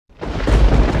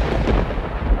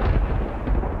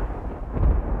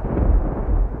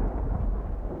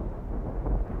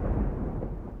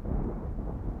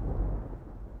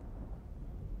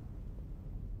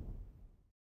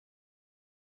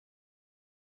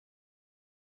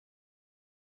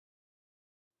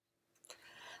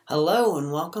Hello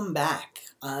and welcome back.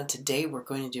 Today we're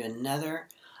going to do another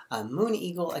Moon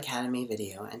Eagle Academy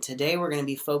video, and today we're going to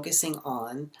be focusing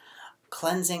on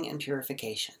cleansing and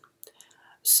purification.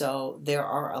 So there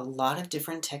are a lot of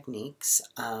different techniques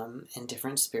and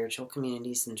different spiritual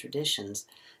communities and traditions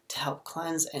to help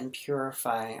cleanse and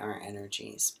purify our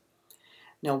energies.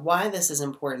 Now, why this is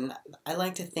important, I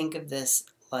like to think of this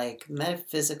like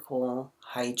metaphysical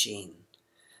hygiene.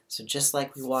 So just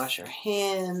like we wash our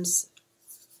hands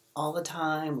all the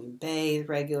time, we bathe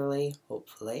regularly,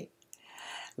 hopefully,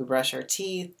 we brush our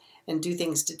teeth and do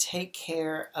things to take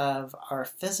care of our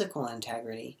physical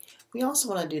integrity, we also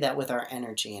want to do that with our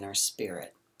energy and our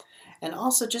spirit. And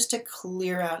also just to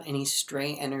clear out any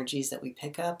stray energies that we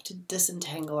pick up, to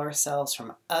disentangle ourselves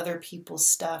from other people's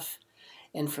stuff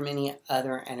and from any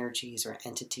other energies or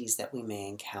entities that we may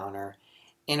encounter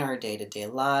in our day-to-day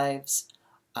lives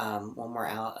when we're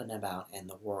out and about in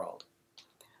the world.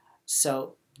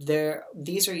 So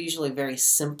these are usually very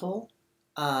simple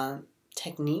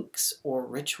techniques or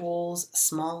rituals,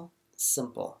 small,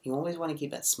 simple. You always want to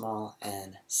keep it small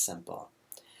and simple.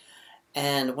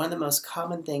 And one of the most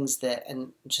common things that,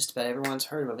 and just about everyone's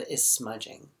heard of it, is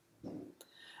smudging.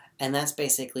 And that's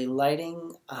basically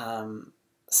lighting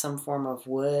some form of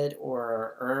wood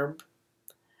or herb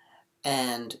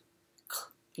and,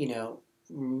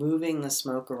 moving the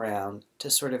smoke around to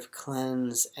sort of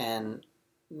cleanse and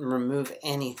remove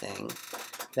anything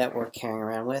that we're carrying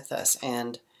around with us.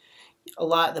 And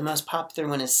the most popular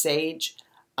one is sage.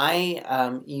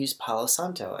 I use Palo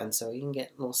Santo, and so you can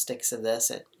get little sticks of this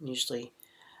at usually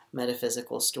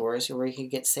metaphysical stores where you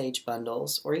could get sage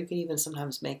bundles, or you could even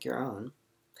sometimes make your own.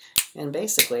 And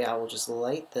basically I will just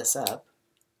light this up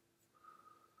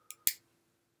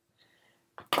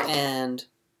and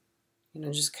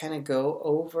just kind of go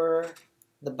over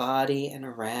the body and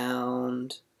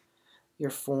around your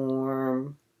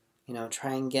form,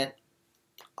 try and get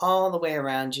all the way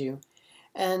around you,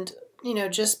 and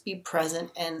just be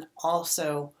present, and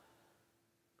also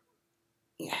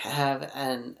have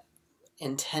an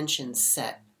intention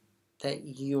set that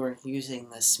you are using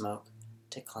the smoke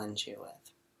to cleanse you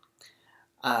with.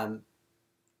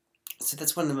 So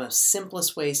that's one of the most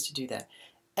simplest ways to do that.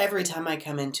 Every time I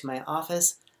come into my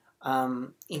office,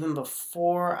 even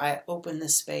before I open the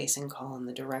space and call in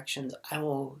the directions, I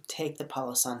will take the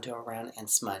Palo Santo around and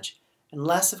smudge.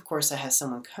 Unless, of course, I have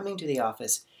someone coming to the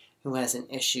office who has an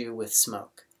issue with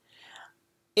smoke.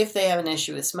 If they have an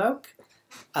issue with smoke,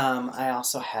 I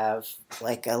also have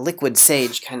like a liquid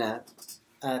sage kind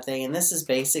of thing. And this is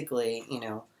basically,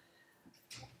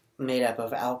 made up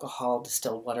of alcohol,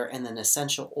 distilled water, and then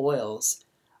essential oils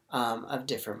of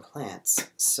different plants.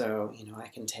 So, I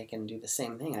can take and do the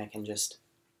same thing. I can just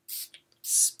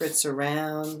spritz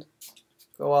around,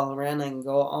 go all around. I can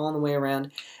go all the way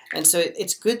around. And so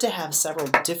it's good to have several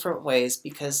different ways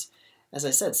because, as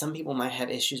I said, some people might have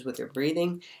issues with their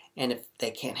breathing, and if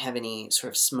they can't have any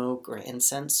sort of smoke or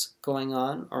incense going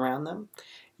on around them,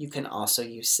 you can also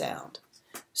use sound.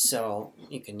 So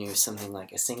you can use something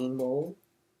like a singing bowl.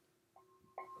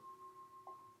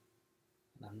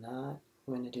 I'm not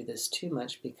going to do this too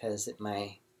much because it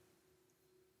might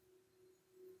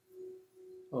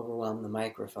overwhelm the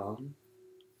microphone.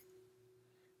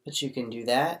 But you can do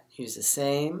that, use the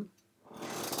same.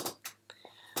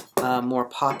 More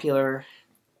popular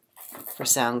for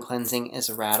sound cleansing is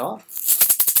a rattle.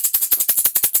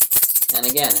 And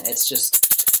again, it's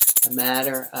just a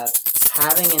matter of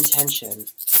having intention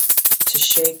to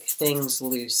shake things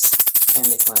loose and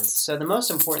to cleanse. So the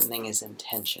most important thing is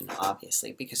intention,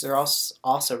 obviously, because there are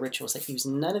also rituals that use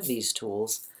none of these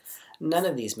tools, none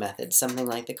of these methods, something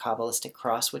like the Kabbalistic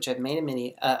cross, which I've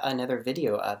made another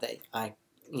video of that I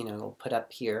will put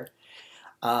up here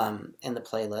in the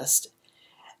playlist.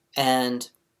 And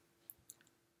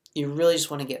you really just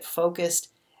want to get focused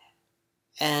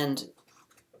and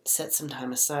set some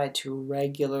time aside to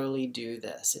regularly do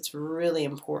this. It's really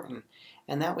important.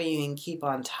 And that way you can keep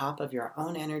on top of your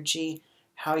own energy,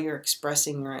 how you're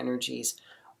expressing your energies,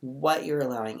 what you're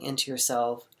allowing into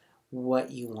yourself, what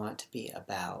you want to be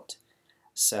about.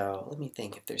 So let me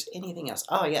think if there's anything else.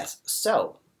 Oh, yes.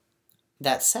 So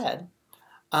that said,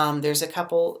 there's a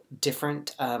couple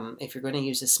different, if you're going to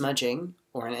use a smudging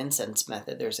or an incense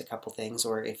method, there's a couple things,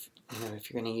 or if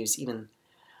you're going to use even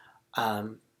a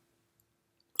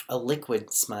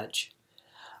liquid smudge,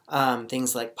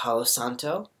 things like Palo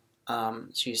Santo.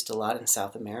 It's used a lot in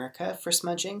South America for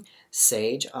smudging.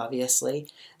 Sage, obviously.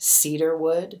 Cedar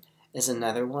wood is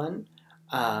another one.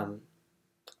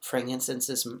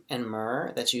 Frankincense and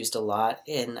myrrh, that's used a lot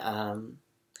in a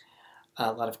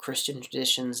lot of Christian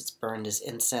traditions. It's burned as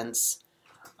incense.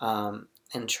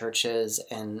 in churches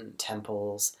and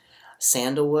temples.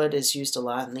 Sandalwood is used a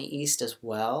lot in the East as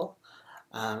well.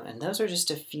 And those are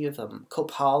just a few of them.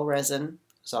 Copal resin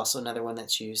is also another one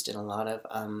that's used in a lot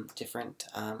of different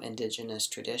indigenous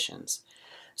traditions.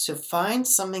 So find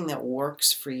something that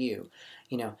works for you.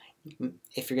 You know,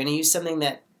 if you're going to use something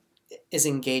that is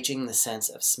engaging the sense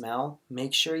of smell,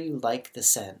 make sure you like the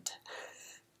scent.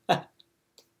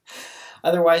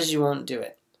 Otherwise, you won't do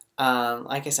it.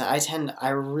 Like I said, I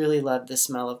really love the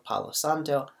smell of Palo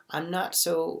Santo. I'm not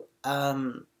so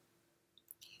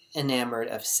enamored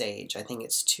of sage. I think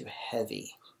it's too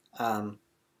heavy.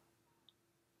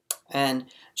 And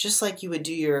just like you would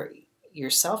do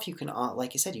yourself, you can,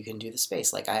 like you said, you can do the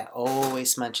space. Like I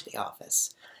always smudge the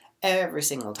office every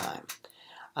single time.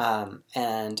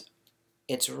 And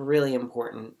it's really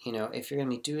important, you know, if you're going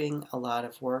to be doing a lot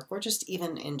of work or just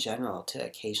even in general to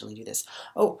occasionally do this.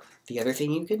 Oh, the other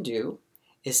thing you can do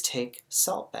is take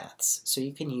salt baths. So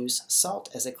you can use salt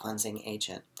as a cleansing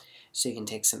agent. So you can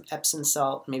take some Epsom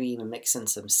salt, maybe even mix in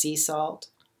some sea salt,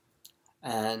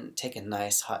 and take a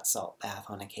nice hot salt bath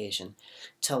on occasion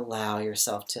to allow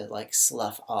yourself to like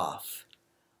slough off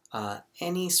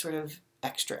any sort of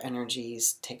extra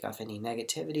energies, take off any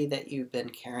negativity that you've been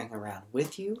carrying around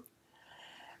with you.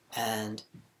 And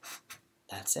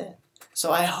that's it.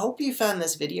 So I hope you found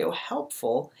this video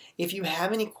helpful. If you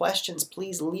have any questions,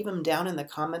 please leave them down in the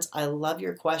comments. I love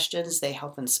your questions. They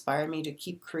help inspire me to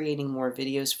keep creating more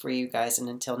videos for you guys. And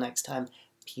until next time,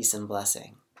 peace and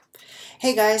blessing.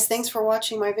 Hey guys, thanks for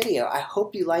watching my video. I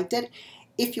hope you liked it.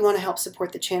 If you want to help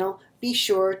support the channel, be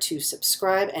sure to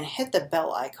subscribe and hit the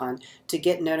bell icon to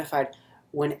get notified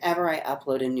whenever I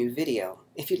upload a new video.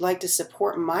 If you'd like to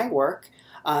support my work,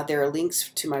 there are links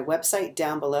to my website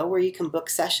down below where you can book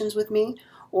sessions with me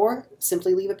or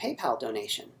simply leave a PayPal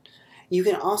donation. You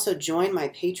can also join my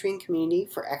Patreon community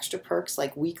for extra perks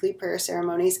like weekly prayer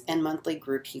ceremonies and monthly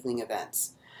group healing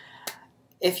events.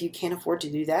 If you can't afford to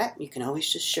do that, you can always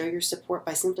just show your support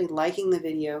by simply liking the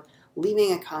video,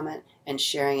 leaving a comment, and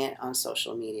sharing it on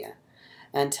social media.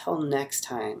 Until next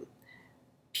time,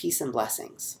 peace and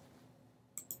blessings.